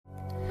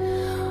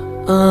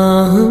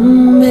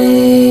Amazing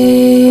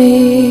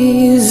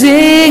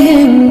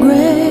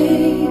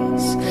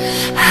grace,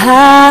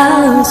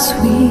 how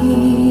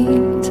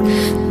sweet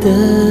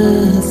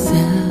the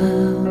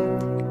sound.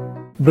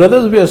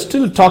 Brothers, we are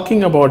still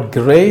talking about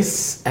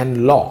grace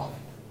and law.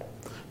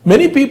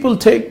 Many people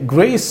take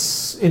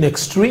grace in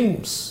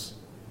extremes.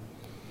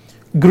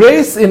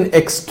 Grace in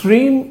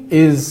extreme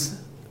is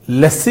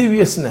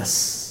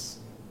lasciviousness.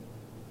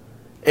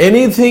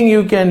 Anything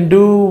you can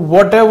do,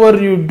 whatever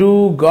you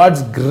do,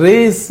 God's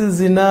grace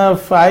is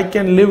enough. I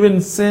can live in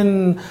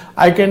sin,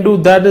 I can do.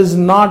 That is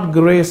not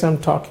grace I'm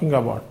talking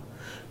about.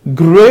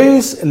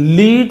 Grace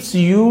leads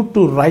you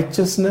to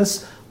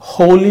righteousness,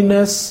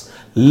 holiness,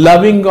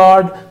 loving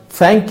God,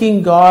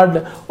 thanking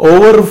God,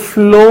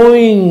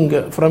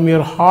 overflowing from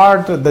your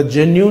heart the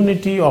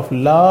genuinity of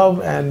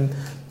love and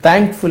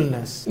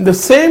thankfulness. At the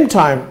same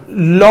time,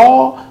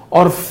 law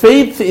or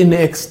faith in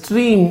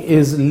extreme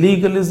is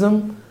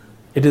legalism.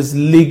 It is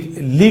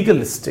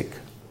legalistic.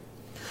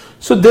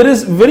 So there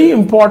is very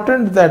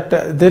important that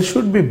there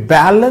should be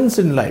balance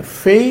in life.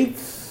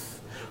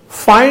 Faith,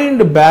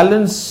 find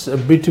balance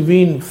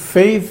between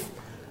faith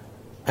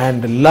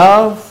and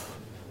love,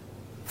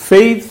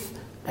 faith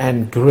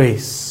and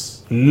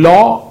grace.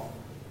 Law,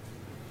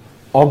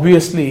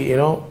 obviously,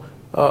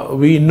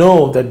 we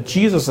know that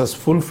Jesus has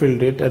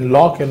fulfilled it and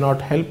law cannot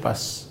help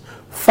us.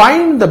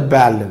 Find the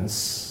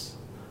balance.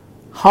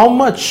 How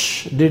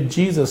much did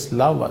Jesus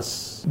love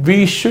us?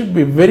 We should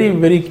be very,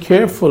 very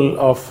careful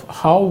of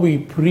how we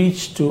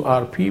preach to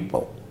our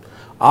people.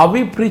 Are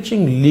we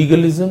preaching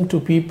legalism to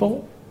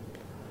people?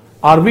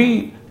 Are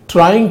we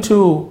trying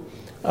to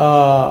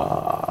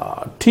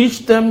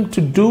teach them to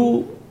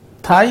do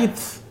tithe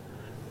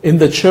in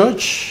the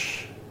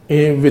church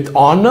with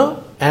honor?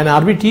 And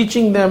are we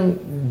teaching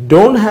them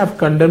don't have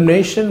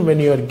condemnation when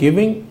you are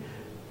giving?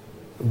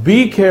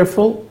 Be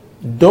careful.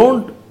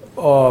 Don't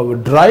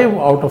drive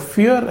out of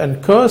fear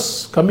and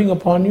curse coming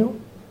upon you.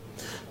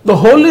 The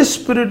Holy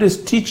Spirit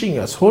is teaching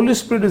us. Holy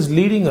Spirit is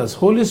leading us.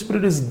 Holy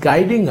Spirit is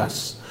guiding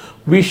us.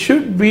 We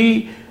should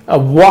be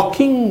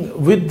walking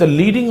with the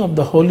leading of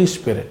the Holy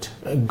Spirit.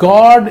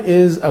 God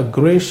is a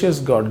gracious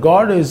God.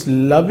 God is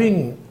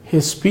loving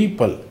His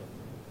people.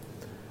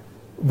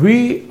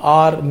 We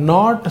are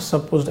not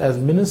supposed, as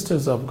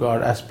ministers of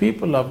God, as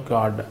people of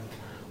God,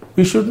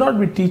 we should not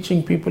be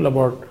teaching people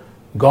about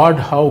God,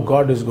 how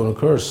God is going to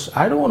curse.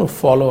 I don't want to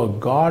follow a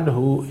God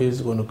who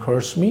is going to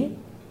curse me.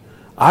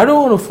 I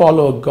don't want to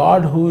follow a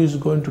God who is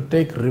going to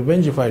take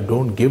revenge if I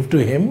don't give to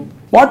Him.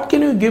 What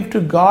can you give to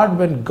God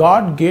when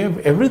God gave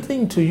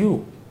everything to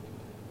you?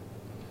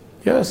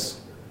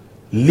 Yes.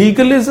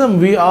 Legalism,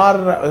 we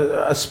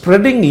are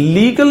spreading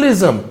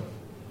legalism.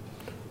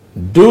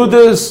 Do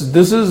this,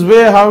 this is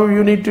how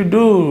you need to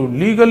do.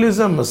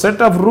 Legalism, a set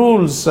of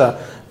rules.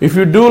 If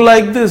you do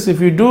like this, if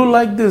you do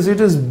like this,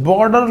 it is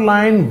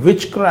borderline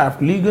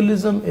witchcraft.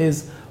 Legalism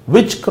is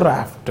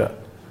witchcraft.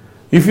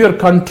 If you are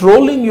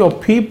controlling your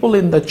people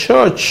in the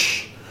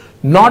church,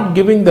 not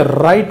giving the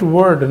right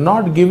word,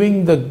 not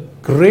giving the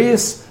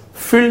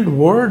grace-filled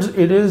words,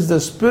 it is the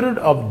spirit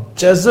of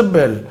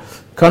Jezebel,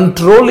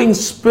 controlling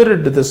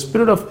spirit, the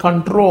spirit of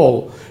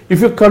control. If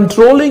you're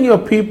controlling your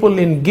people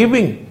in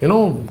giving,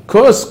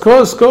 curse,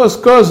 curse, curse,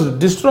 curse,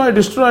 destroy,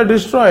 destroy,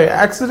 destroy,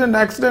 accident,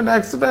 accident,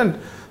 accident.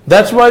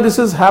 That's why this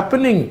is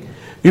happening.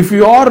 If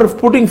you are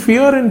putting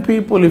fear in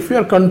people, if you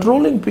are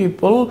controlling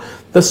people,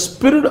 the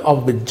spirit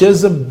of the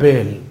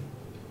Jezebel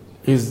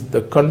is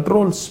the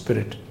control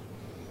spirit.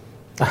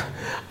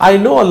 I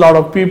know a lot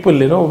of people,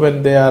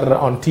 when they are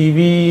on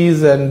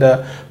TVs and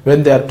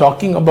when they are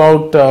talking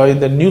about in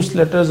the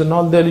newsletters and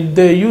all,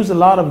 they use a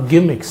lot of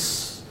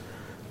gimmicks.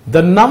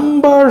 The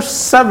number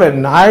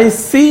 7, I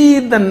see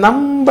the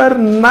number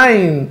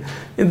 9,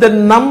 the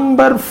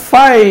number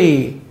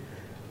 5.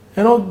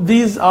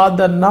 These are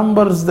the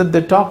numbers that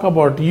they talk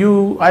about.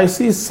 I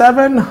see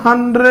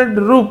 700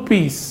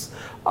 rupees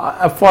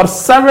for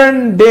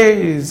 7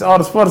 days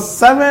or for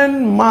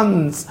 7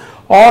 months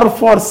or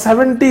for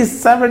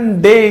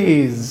 77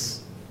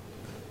 days.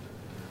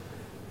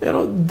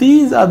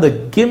 These are the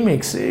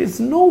gimmicks. It's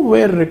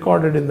nowhere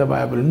recorded in the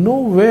Bible.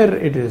 Nowhere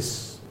it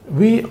is.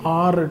 We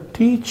are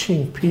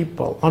teaching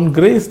people. On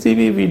Grace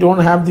TV, we don't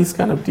have these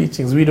kind of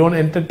teachings. We don't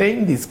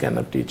entertain these kind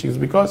of teachings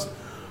because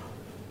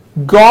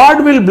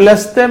God will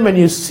bless them when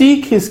you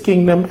seek His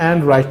kingdom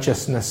and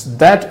righteousness.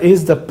 That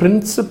is the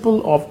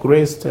principle of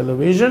Grace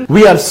Television.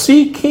 We are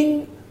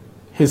seeking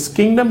His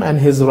kingdom and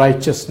His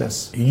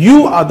righteousness.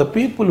 You are the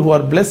people who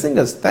are blessing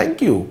us.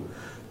 Thank you.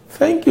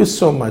 Thank you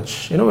so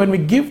much. When we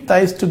give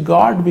tithes to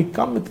God, we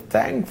come with a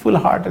thankful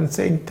heart and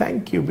saying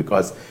thank you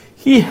because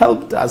He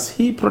helped us.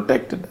 He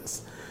protected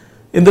us.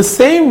 In the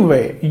same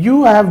way,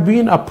 you have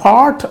been a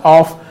part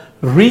of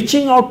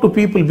reaching out to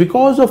people.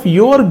 Because of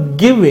your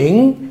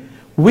giving,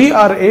 we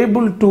are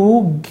able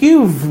to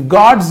give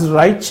God's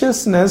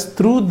righteousness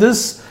through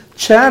this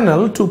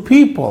channel to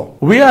people.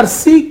 We are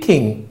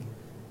seeking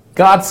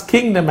God's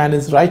kingdom and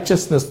His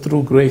righteousness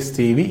through Grace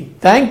TV.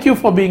 Thank you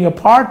for being a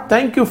part.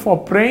 Thank you for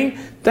praying.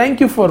 Thank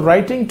you for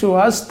writing to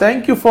us.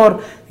 Thank you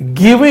for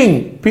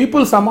giving.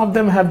 People, some of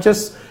them have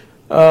just,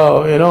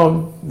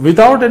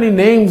 without any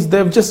names,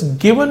 they've just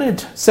given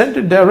it, sent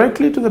it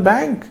directly to the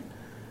bank.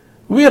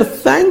 We are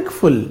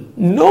thankful.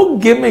 No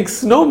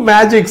gimmicks, no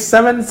magic.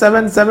 7,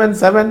 77,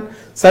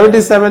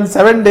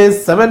 7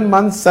 days, 7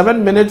 months,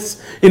 7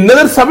 minutes. In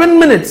another 7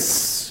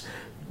 minutes,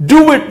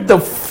 do it. The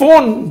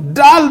phone,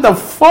 dial the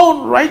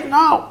phone right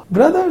now.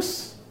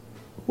 Brothers,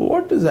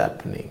 what is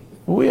happening?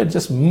 We are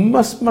just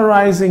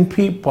mesmerizing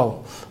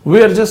people.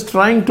 We are just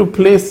trying to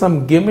play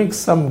some gimmicks,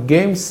 some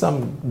games,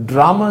 some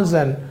dramas,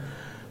 and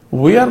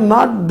we are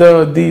not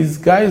these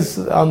guys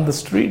on the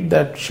street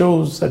that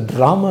shows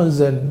dramas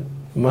and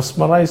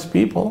mesmerize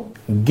people.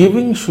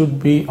 Giving should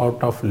be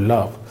out of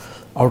love,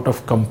 out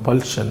of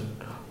compulsion,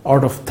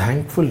 out of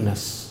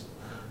thankfulness.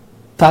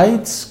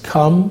 Tithes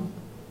come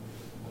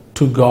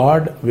to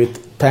God with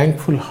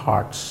thankful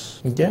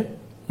hearts. Okay?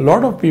 A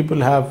lot of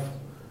people have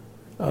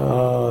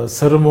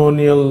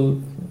ceremonial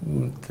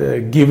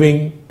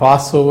giving,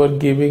 Passover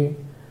giving,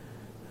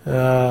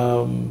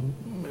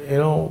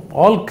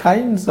 all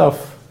kinds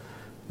of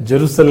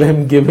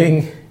Jerusalem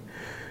giving.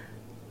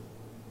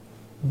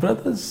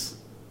 Brothers,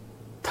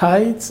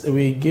 tithes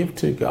we give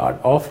to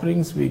God,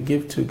 offerings we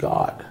give to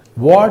God.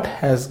 What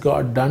has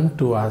God done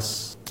to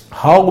us?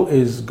 How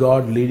is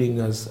God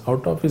leading us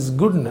out of His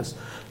goodness?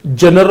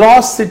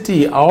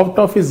 Generosity, out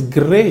of His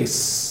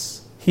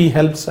grace, He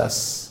helps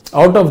us.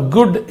 Out of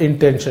good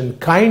intention,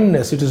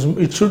 kindness,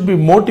 it should be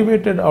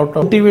motivated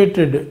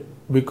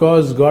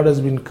because God has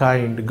been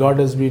kind, God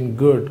has been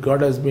good, God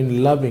has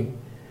been loving.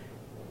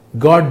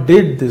 God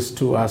did this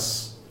to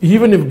us.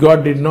 Even if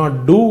God did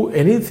not do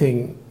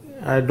anything,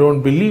 I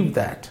don't believe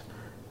that.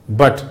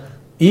 But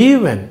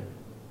even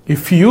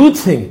if you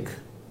think,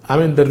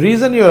 the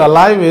reason you're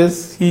alive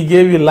is He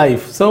gave you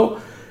life.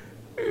 So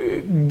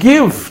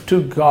give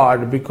to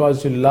God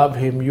because you love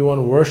Him, you want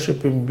to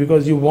worship Him,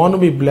 because you want to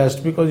be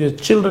blessed, because your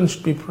children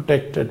should be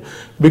protected,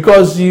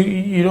 because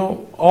you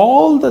know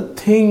all the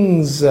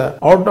things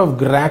out of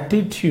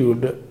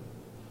gratitude.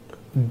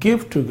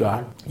 Give to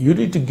God. You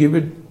need to give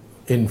it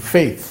in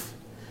faith,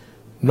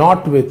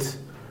 not with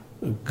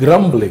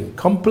grumbling,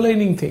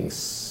 complaining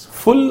things,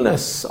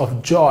 fullness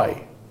of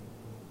joy.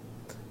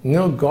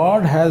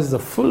 God has the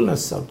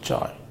fullness of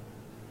joy.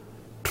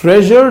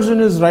 Treasures in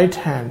His right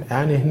hand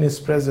and in His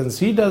presence.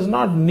 He does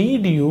not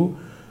need your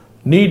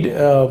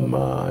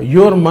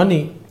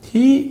money.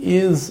 He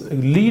is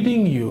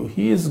leading you.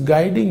 He is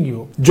guiding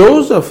you.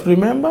 Joseph,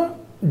 remember?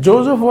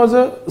 Joseph was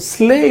a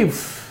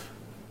slave.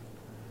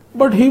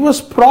 But he was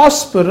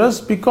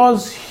prosperous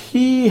because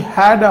he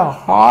had a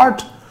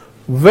heart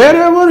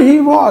wherever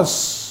he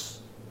was.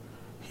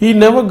 He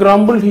never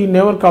grumbled. He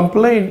never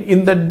complained.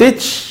 In the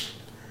ditch,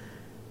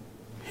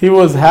 he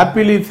was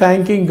happily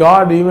thanking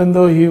God, even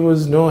though he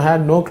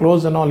had no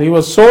clothes and all. He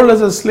was sold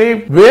as a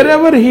slave.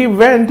 Wherever he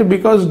went,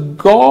 because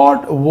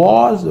God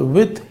was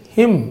with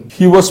him,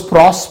 he was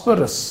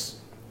prosperous.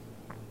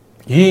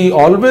 He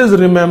always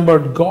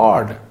remembered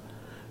God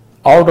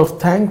out of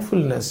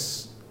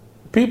thankfulness.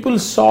 People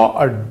saw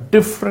a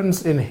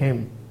difference in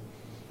him.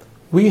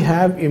 We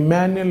have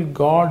Emmanuel,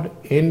 God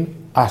in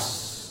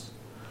us.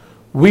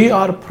 We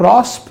are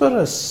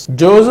prosperous.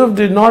 Joseph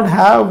did not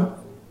have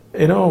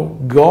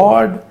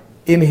God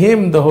in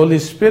him, the Holy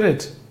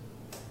Spirit.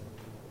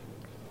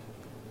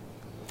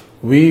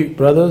 We,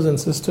 brothers and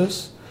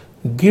sisters,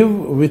 give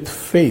with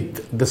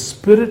faith. The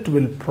Spirit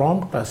will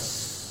prompt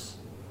us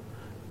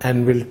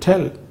and will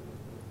tell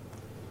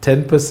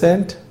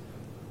 10%,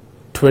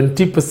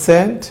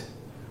 20%,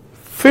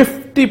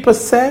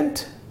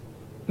 50%,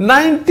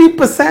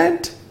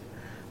 90%.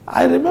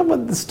 I remember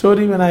the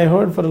story when I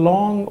heard for a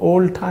long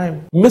old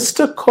time.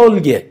 Mr.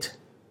 Colgate,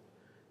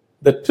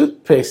 the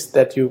toothpaste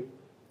that you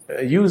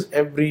use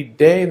every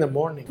day in the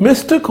morning.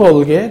 Mr.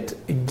 Colgate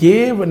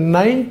gave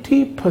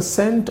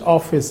 90%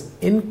 of his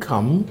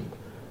income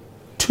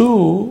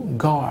to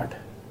God.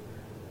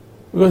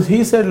 Because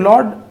he said,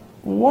 Lord,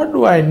 what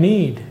do I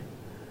need?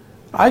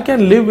 I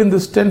can live in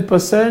this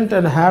 10%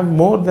 and have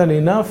more than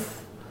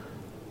enough.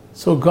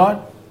 So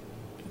God,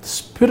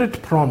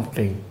 Spirit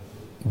prompting,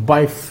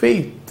 by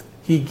faith,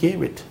 he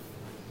gave it.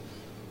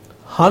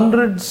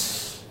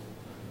 Hundreds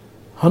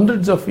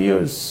of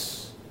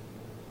years,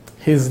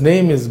 his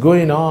name is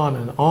going on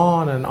and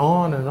on and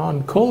on and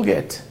on.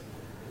 Colgate.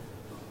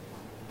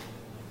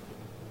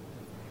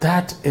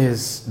 That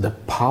is the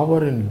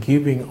power in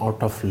giving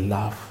out of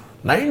love.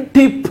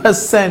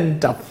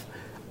 90% of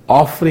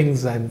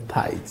offerings and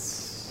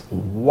tithes.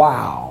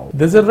 Wow.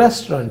 There's a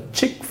restaurant,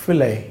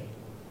 Chick-fil-A.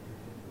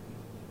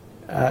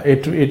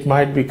 It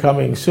might be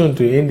coming soon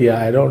to India,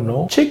 I don't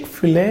know.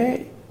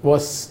 Chick-fil-A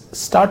was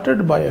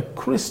started by a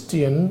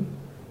Christian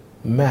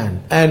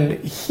man, and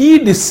he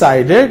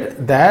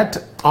decided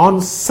that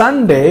on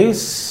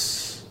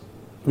Sundays,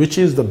 which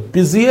is the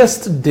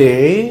busiest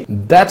day,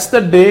 that's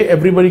the day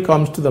everybody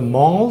comes to the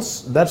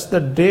malls, that's the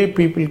day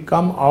people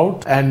come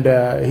out, and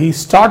he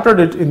started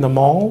it in the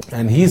mall,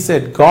 and he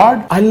said,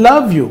 God, I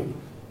love you.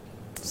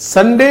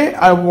 Sunday,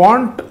 I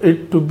want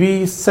it to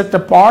be set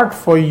apart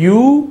for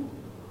you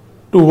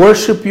to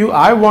worship you.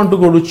 I want to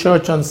go to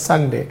church on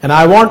Sunday. And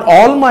I want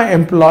all my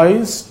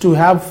employees to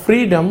have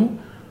freedom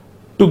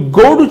to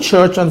go to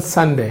church on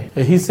Sunday.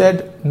 He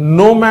said,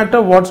 no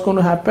matter what's going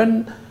to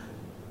happen,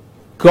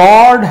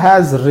 God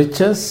has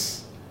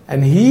riches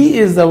and He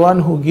is the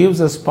one who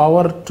gives us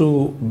power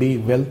to be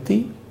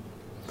wealthy.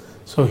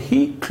 So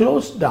he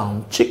closed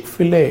down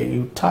Chick-fil-A.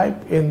 You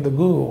type in the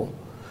Google,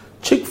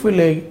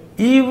 Chick-fil-A,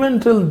 even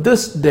till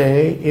this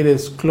day, it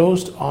is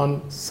closed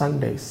on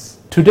Sundays.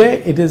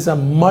 Today, it is a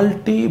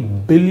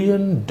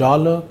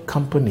multi-billion-dollar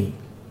company.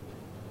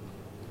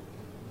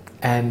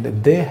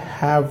 And they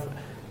have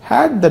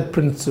had that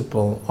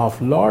principle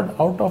of, Lord,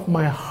 out of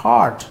my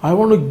heart, I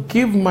want to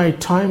give my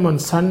time on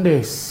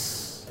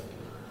Sundays.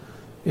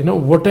 You know,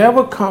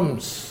 whatever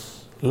comes.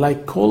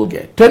 Like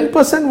Colgate.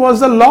 10%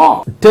 was the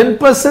law.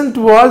 10%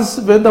 was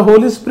when the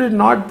Holy Spirit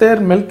not there.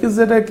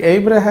 Melchizedek,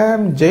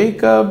 Abraham,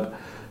 Jacob,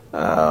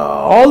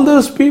 all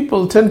those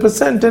people,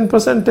 10%,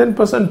 10%,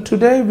 10%.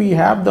 Today we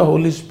have the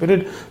Holy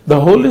Spirit. The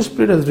Holy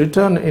Spirit has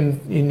returned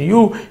in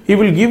you. He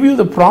will give you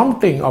the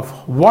prompting of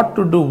what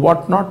to do,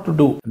 what not to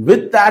do.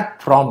 With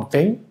that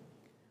prompting,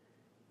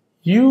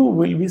 you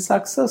will be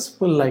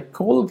successful like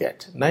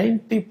Colgate.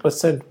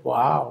 90%.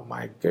 Wow,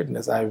 my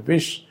goodness, I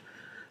wish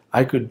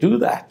I could do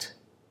that.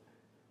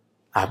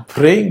 I'm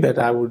praying that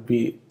I would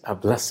be a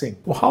blessing.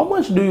 Well, how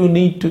much do you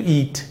need to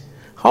eat?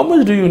 How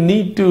much do you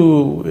need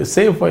to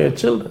save for your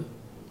children?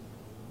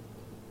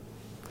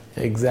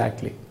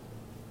 Exactly.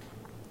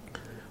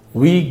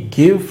 We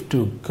give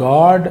to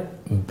God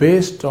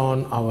based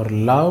on our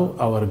love,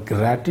 our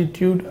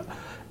gratitude,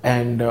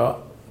 and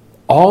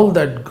all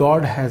that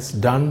God has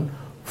done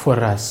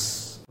for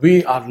us.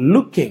 We are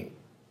looking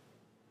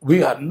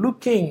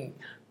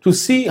to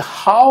see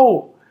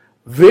how,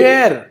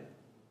 where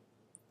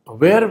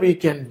we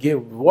can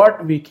give,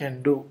 what we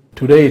can do.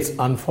 Today it's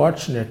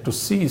unfortunate to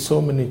see so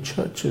many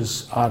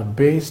churches are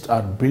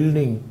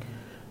building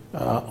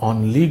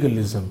on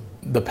legalism.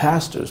 The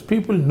pastors,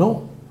 people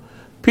know.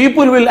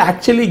 People will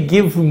actually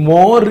give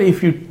more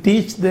if you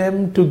teach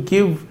them to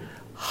give,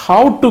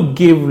 how to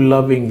give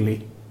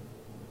lovingly.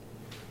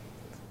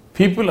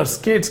 People are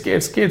scared,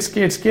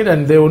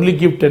 and they only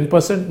give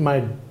 10%.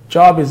 My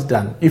job is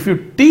done. If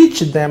you teach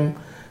them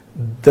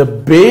the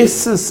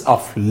basis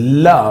of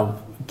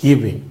love,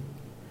 giving,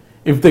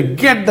 if they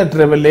get that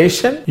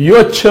revelation,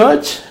 your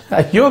church,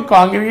 your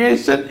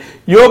congregation,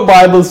 your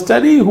Bible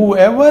study,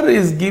 whoever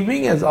is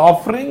giving as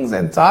offerings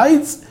and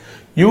tithes,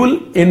 you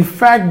will in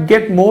fact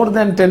get more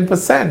than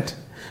 10%.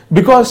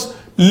 Because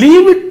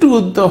leave it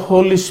to the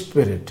Holy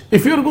Spirit.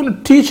 If you're going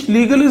to teach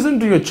legalism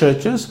to your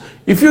churches,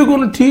 if you're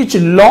going to teach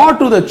law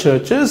to the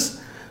churches,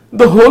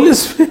 the Holy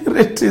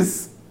Spirit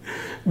is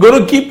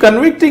going to keep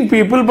convicting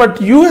people, but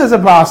you as a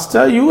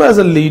pastor, you as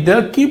a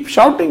leader, keep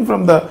shouting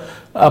from the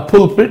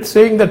pulpit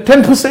saying that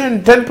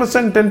 10%,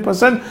 10%,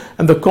 10%,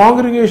 and the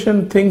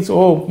congregation thinks,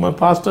 oh, my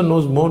pastor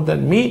knows more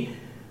than me,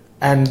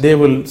 and they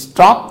will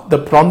stop the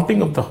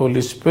prompting of the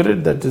Holy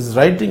Spirit that is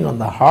writing on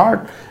the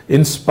heart,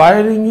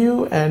 inspiring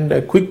you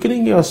and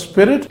quickening your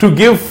spirit to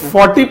give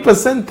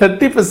 40%,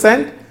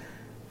 30%.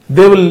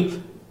 They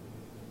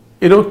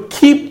will,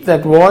 keep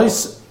that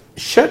voice,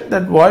 shut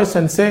that voice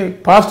and say,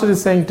 pastor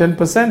is saying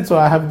 10%, so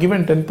I have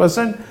given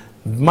 10%,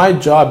 my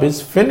job is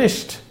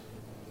finished.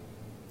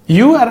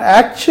 You are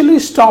actually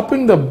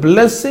stopping the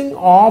blessing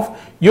of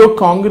your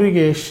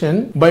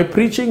congregation by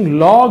preaching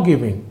law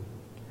giving.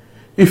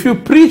 If you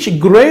preach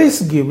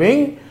grace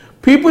giving,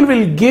 people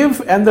will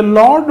give and the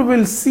Lord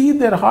will see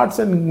their hearts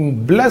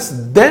and bless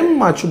them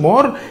much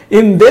more.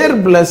 In their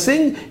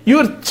blessing,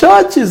 your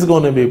church is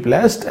going to be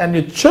blessed and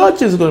your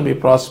church is going to be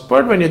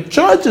prospered. When your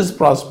church is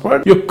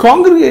prospered, your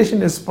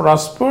congregation is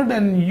prospered,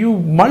 and you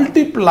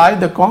multiply,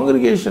 the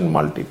congregation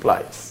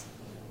multiplies.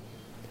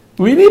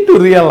 We need to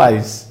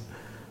realize,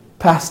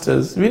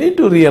 pastors, we need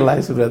to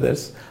realize,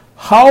 brothers,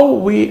 how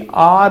we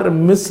are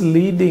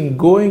misleading,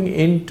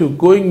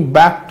 going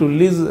back to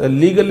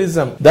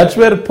legalism. That's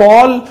where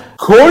Paul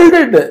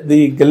scolded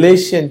the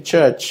Galatian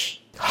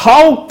church.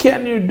 How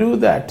can you do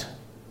that?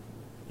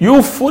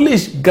 You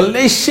foolish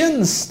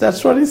Galatians,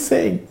 that's what he's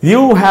saying.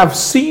 You have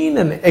seen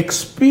and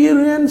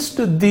experienced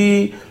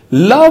the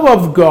love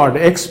of God,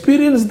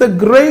 experienced the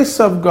grace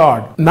of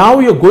God. Now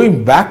you're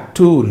going back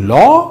to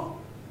law?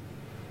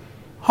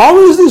 How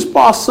is this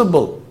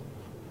possible?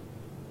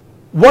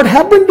 What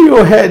happened to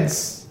your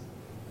heads?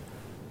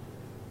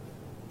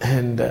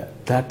 And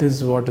that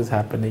is what is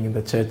happening in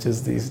the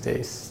churches these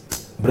days.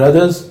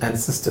 Brothers and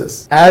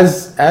sisters,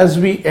 as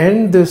we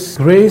end this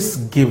grace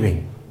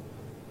giving,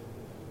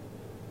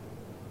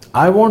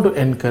 I want to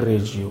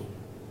encourage you.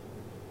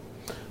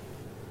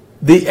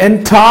 The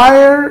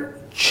entire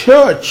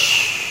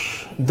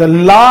church, the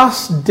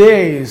last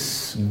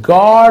days,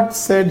 God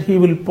said He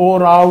will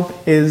pour out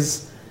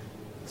His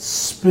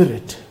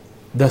Spirit.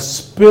 The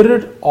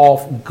Spirit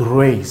of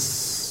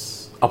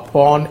grace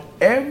upon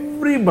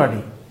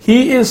everybody.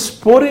 He is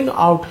pouring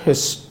out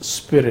His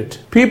Spirit.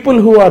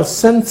 People who are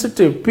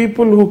sensitive,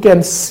 people who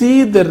can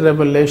see the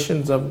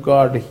revelations of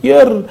God,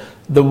 hear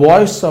the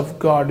voice of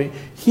God.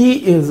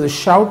 He is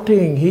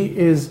shouting, He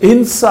is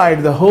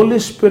inside. The Holy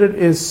Spirit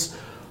is,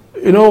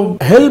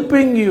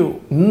 helping you,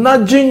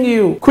 nudging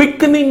you,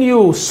 quickening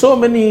you so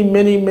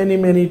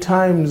many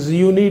times.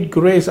 You need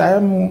grace. I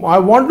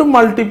want to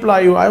multiply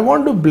you. I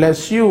want to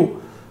bless you.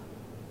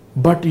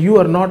 But you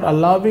are not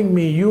allowing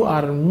me. You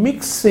are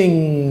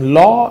mixing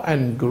law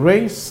and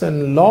grace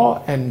and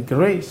law and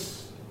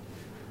grace.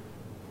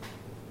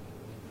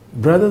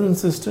 Brothers and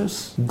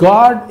sisters,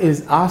 God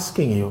is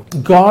asking you.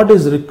 God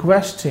is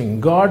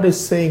requesting. God is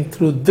saying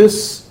through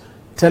this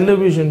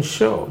television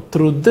show,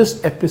 through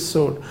this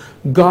episode,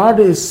 God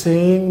is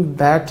saying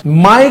that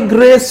my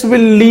grace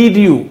will lead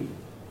you.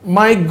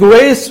 My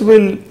grace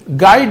will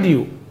guide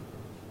you.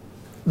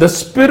 The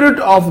Spirit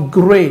of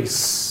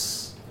grace.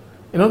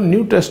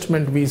 New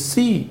Testament we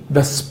see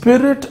the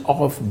Spirit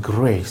of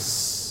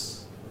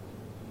grace.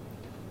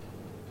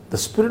 The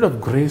Spirit of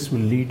grace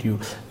will lead you.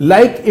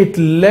 Like it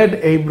led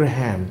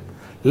Abraham,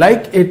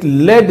 like it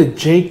led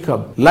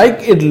Jacob,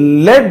 like it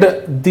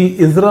led the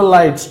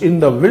Israelites in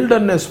the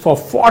wilderness for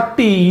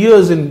 40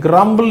 years in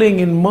grumbling,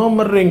 in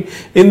murmuring,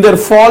 in their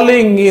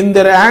falling, in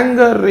their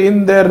anger,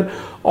 in their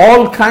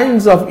all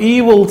kinds of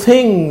evil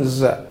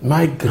things.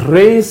 My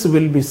grace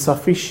will be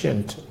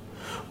sufficient.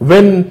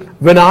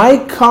 When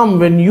I come,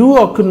 when you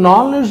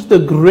acknowledge the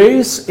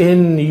grace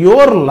in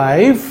your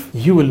life,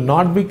 you will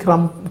not be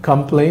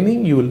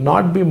complaining, you will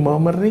not be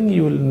murmuring,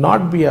 you will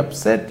not be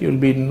upset, you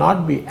will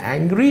not be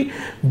angry,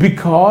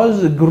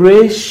 because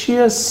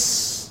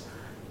gracious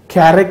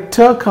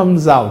character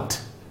comes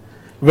out.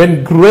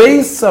 When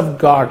grace of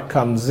God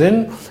comes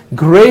in,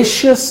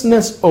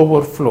 graciousness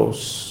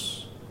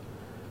overflows.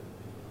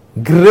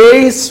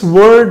 Grace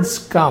words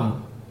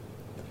come.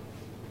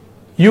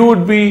 You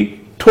would be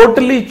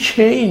totally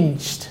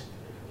changed,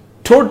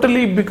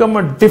 totally become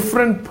a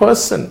different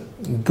person.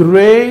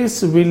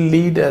 Grace will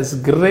lead us.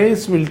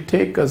 Grace will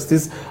take us.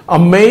 This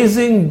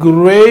amazing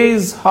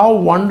grace, how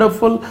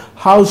wonderful,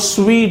 how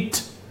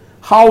sweet,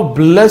 how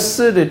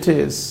blessed it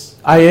is.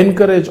 I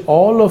encourage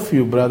all of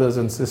you, brothers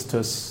and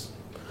sisters.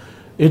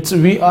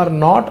 We are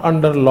not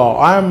under law.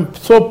 I am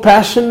so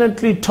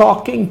passionately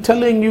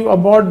telling you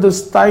about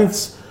this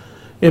tithes.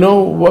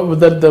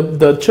 That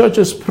the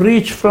churches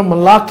preach from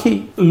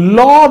Malachi.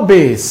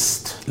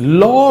 Law-based.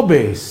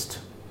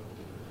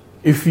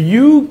 If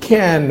you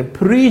can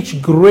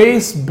preach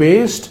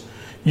grace-based,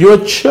 your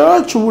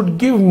church would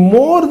give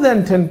more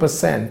than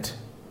 10%.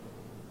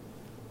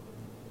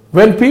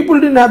 When people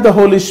didn't have the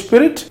Holy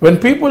Spirit, when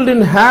people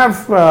didn't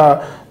have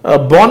a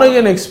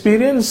born-again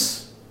experience,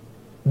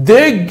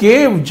 they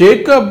gave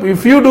Jacob,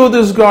 if you do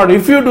this, God,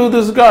 if you do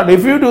this, God,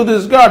 if you do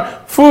this,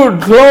 God,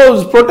 food,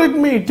 clothes, protect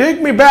me,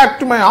 take me back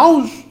to my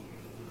house.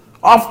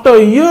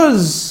 After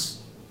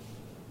years,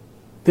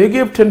 they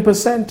gave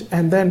 10%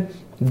 and then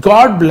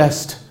God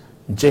blessed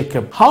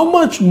Jacob. How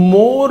much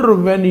more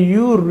when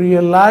you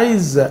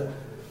realize,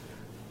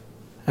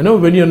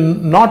 when you're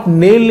not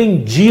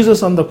nailing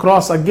Jesus on the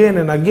cross again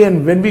and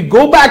again, when we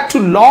go back to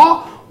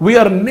law, we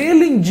are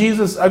nailing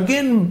Jesus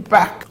again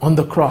back on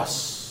the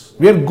cross.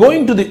 We are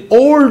going to the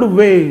old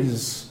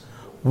ways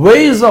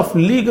of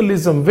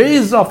legalism,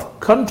 ways of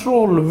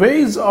control,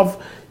 ways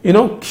of,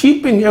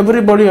 keeping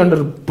everybody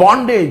under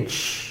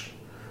bondage.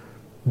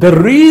 The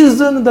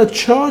reason the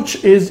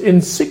church is in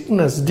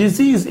sickness,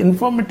 disease,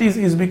 infirmities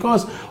is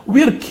because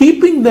we are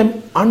keeping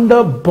them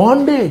under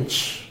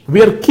bondage.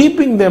 We are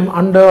keeping them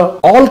under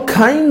all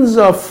kinds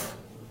of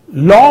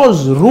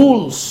laws,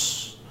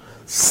 rules.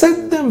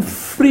 Set them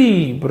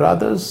free,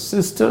 brothers,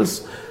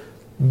 sisters.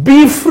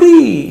 Be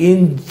free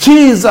in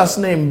Jesus'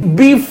 name.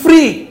 Be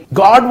free.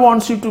 God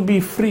wants you to be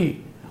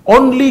free.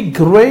 Only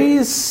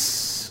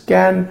grace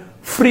can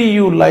free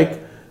you, like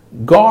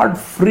God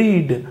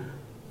freed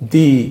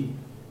the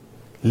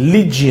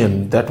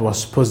legion that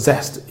was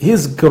possessed.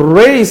 His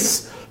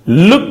grace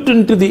looked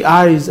into the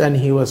eyes and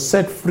he was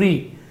set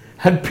free.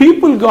 And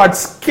people got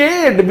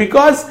scared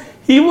because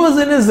he was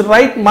in his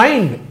right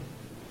mind.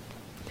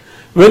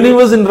 When he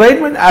was in right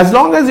mind, as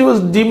long as he was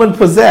demon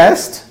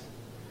possessed,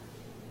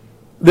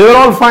 they were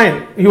all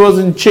fine. He was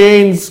in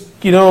chains,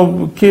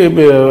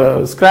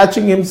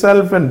 scratching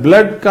himself and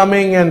blood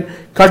coming and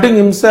cutting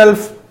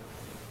himself.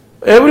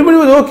 Everybody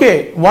was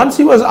okay. Once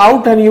he was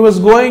out and he was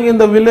going in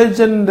the village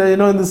and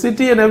in the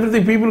city and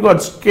everything, people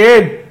got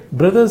scared.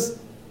 Brothers,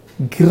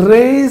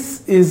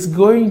 grace is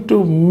going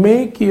to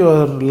make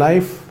your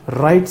life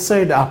right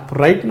side up.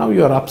 Right now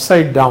you are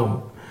upside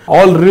down.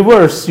 All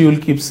reverse you will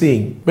keep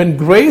seeing. When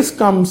grace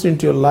comes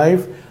into your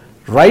life,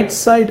 right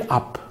side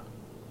up.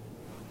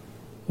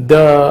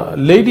 The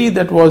lady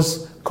that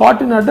was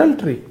caught in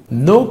adultery,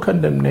 no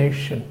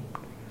condemnation.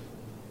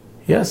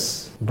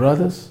 Yes,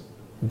 brothers,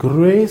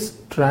 grace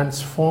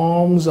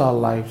transforms our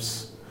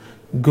lives.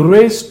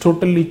 Grace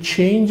totally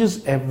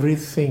changes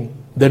everything.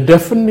 The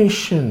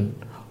definition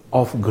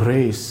of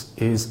grace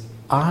is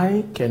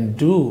I can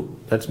do,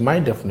 that's my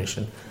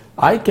definition,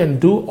 I can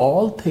do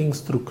all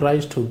things through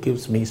Christ who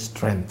gives me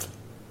strength.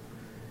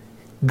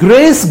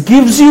 Grace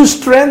gives you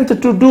strength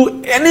to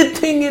do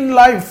anything in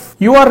life.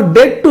 You are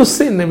dead to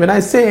sin. When I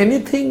say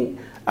anything,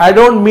 I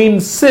don't mean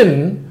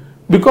sin,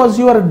 because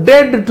you are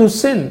dead to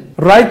sin.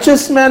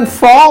 Righteous man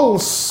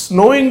falls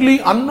knowingly,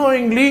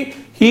 unknowingly,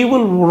 he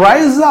will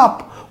rise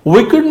up.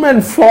 Wicked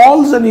man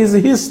falls and is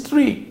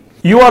history.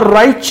 You are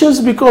righteous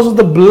because of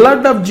the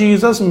blood of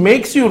Jesus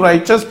makes you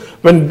righteous.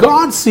 When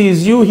God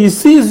sees you, he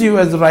sees you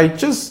as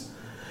righteous.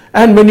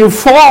 And when you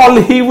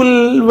fall, he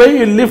will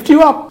lift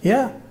you up.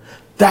 Yeah.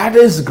 That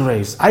is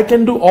grace. I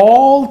can do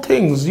all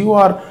things. You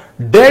are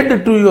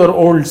dead to your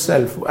old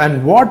self,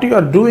 and what you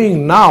are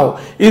doing now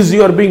is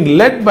you are being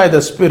led by the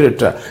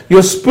Spirit.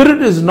 Your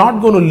spirit is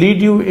not going to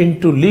lead you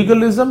into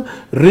legalism,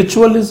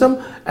 ritualism,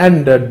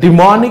 and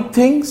demonic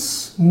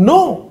things.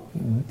 No,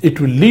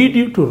 it will lead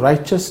you to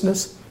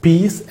righteousness,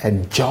 peace,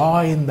 and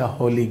joy in the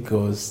Holy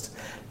Ghost,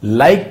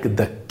 like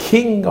the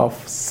King of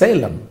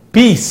Salem.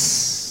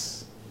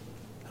 Peace,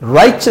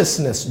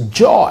 righteousness,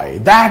 joy.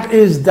 That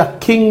is the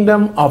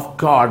kingdom of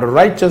God.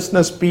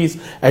 Righteousness,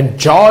 peace, and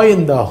joy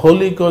in the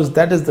Holy Ghost.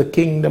 That is the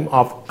kingdom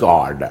of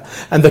God.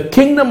 And the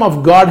kingdom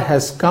of God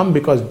has come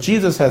because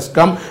Jesus has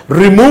come,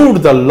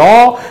 removed the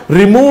law,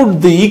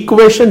 removed the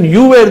equation.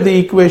 You were the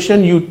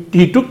equation.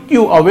 He took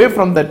you away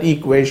from that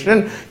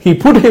equation. He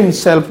put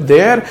himself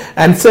there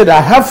and said, I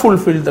have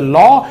fulfilled the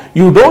law.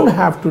 You don't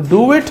have to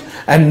do it.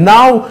 And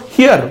now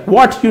here,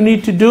 what you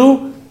need to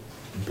do?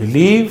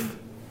 Believe.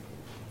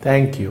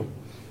 Thank you.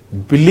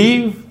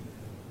 Believe.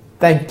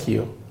 Thank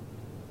you.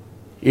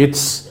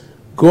 It's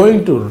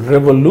going to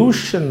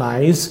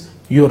revolutionize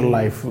your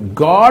life.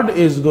 God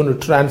is going to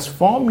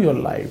transform your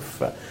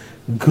life.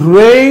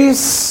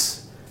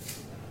 Grace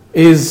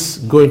is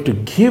going to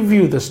give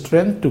you the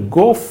strength to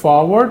go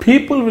forward.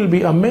 People will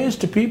be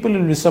amazed. People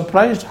will be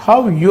surprised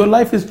how your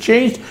life is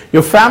changed.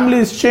 Your family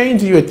is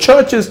changed. Your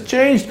church is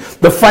changed.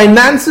 The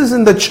finances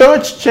in the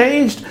church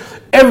changed.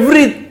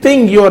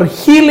 Everything, your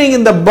healing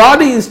in the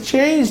body is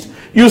changed.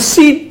 You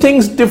see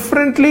things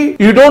differently.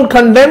 You don't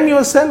condemn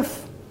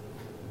yourself.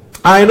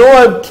 I know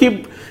I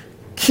keep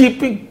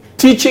teaching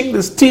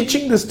this.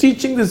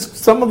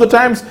 Some of the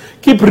times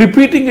keep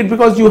repeating it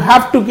because you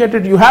have to get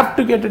it. You have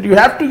to get it. You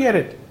have to get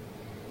it.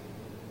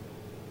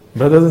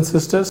 Brothers and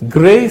sisters,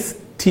 Grace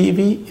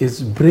TV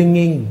is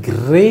bringing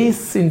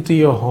grace into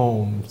your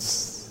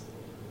homes.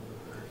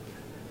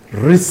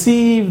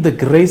 Receive the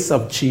grace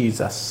of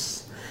Jesus.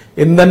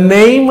 In the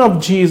name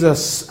of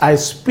Jesus, I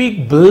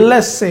speak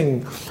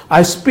blessing.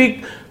 I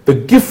speak the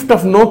gift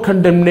of no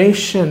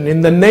condemnation.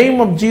 In the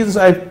name of Jesus,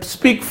 I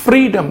speak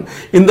freedom.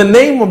 In the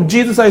name of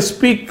Jesus, I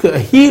speak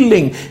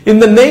healing. In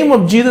the name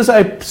of Jesus,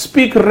 I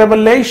speak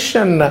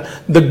revelation.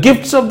 The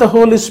gifts of the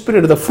Holy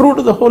Spirit, the fruit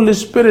of the Holy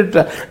Spirit,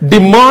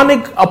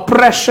 demonic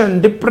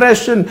oppression,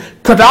 depression,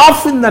 cut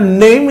off in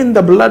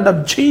the blood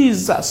of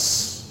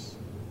Jesus.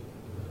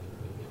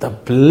 The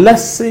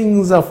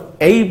blessings of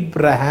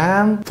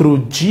Abraham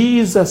through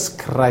Jesus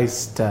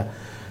Christ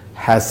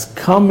has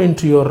come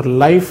into your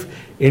life,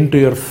 into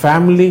your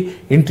family,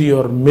 into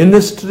your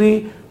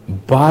ministry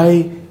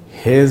by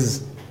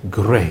His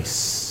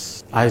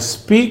grace. I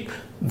speak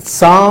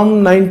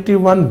Psalm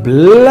 91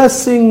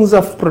 blessings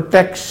of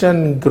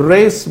protection,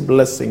 grace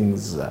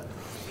blessings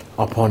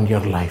upon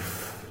your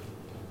life.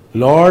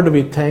 Lord,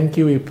 we thank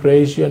you, we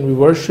praise you, and we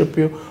worship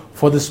you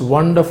for this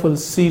wonderful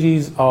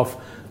series of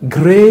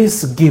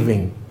grace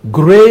giving,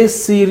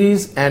 grace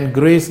series and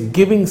grace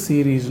giving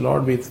series.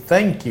 Lord, we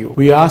thank you.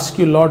 We ask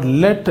you, Lord,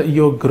 let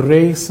your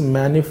grace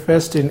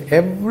manifest in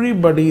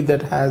everybody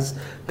that has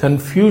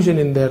confusion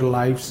in their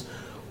lives.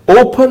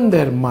 Open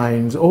their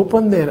minds,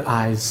 open their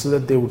eyes so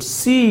that they would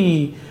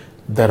see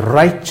the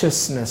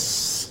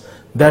righteousness,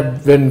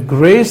 that when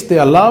grace, they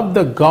allow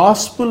the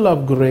gospel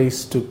of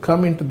grace to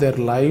come into their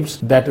lives,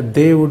 that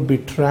they would be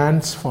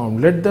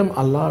transformed. Let them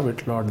allow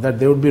it, Lord, that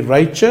they would be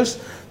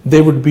righteous, they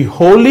would be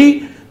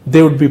holy,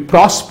 they would be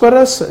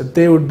prosperous,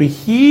 they would be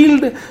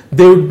healed,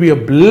 they would be a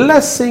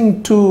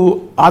blessing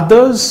to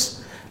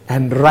others,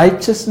 and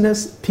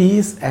righteousness,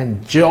 peace,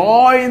 and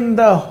joy in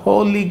the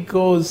Holy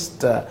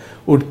Ghost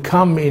would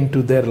come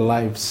into their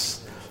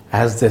lives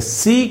as they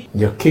seek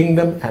your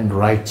kingdom and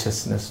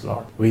righteousness,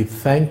 Lord. We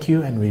thank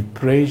you and we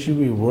praise you,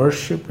 we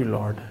worship you,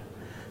 Lord.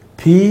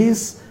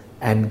 Peace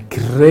and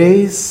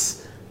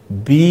grace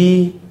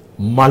be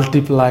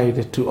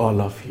multiplied to all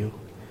of you.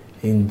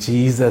 In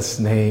Jesus'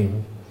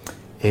 name,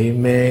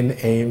 amen,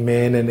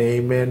 amen, and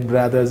amen,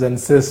 brothers and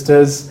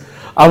sisters.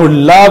 I would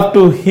love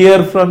to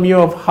hear from you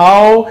of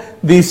how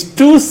these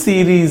two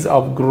series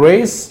of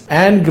grace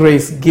and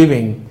grace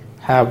giving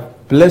have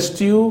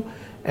blessed you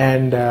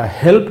and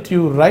helped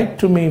you. Write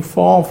to me,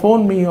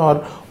 phone me,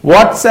 or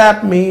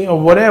WhatsApp me, or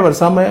whatever.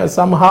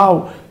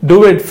 Somehow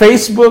do it.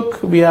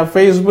 Facebook, we have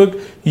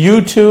Facebook,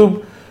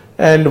 YouTube,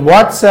 and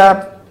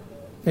WhatsApp,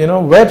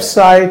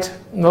 website,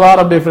 a lot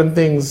of different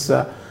things.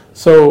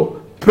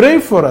 So Pray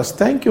for us.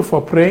 Thank you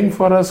for praying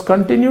for us.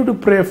 Continue to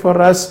pray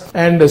for us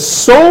and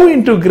sow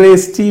into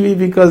Grace TV,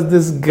 because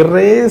this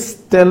Grace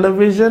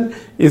Television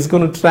is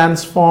going to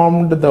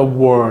transform the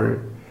world.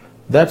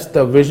 That's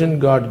the vision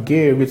God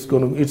gave. It's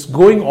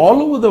going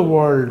all over the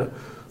world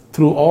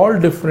through all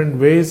different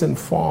ways and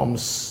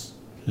forms.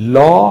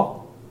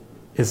 Law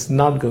is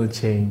not going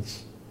to change.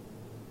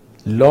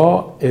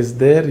 Law is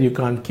there, you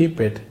can't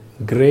keep it.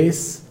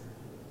 Grace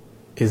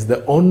is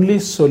the only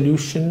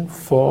solution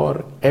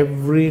for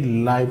every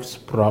life's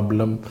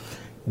problem.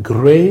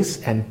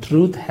 Grace and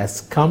truth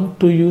has come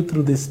to you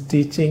through this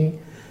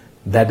teaching,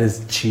 that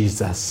is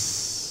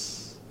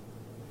Jesus.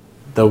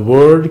 The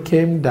Word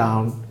came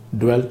down,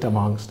 dwelt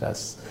amongst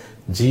us.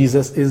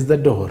 Jesus is the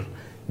door.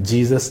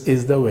 Jesus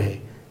is the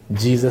way.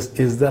 Jesus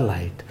is the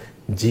light.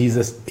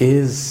 Jesus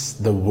is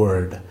the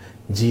Word.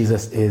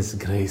 Jesus is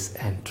grace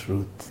and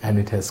truth. And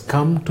it has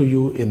come to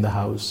you in the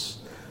house.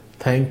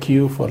 Thank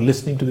you for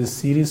listening to this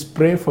series.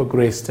 Pray for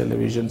Grace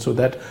Television so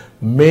that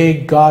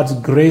may God's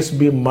grace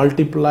be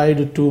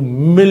multiplied to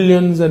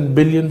millions and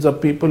billions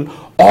of people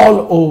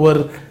all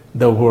over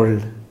the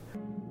world.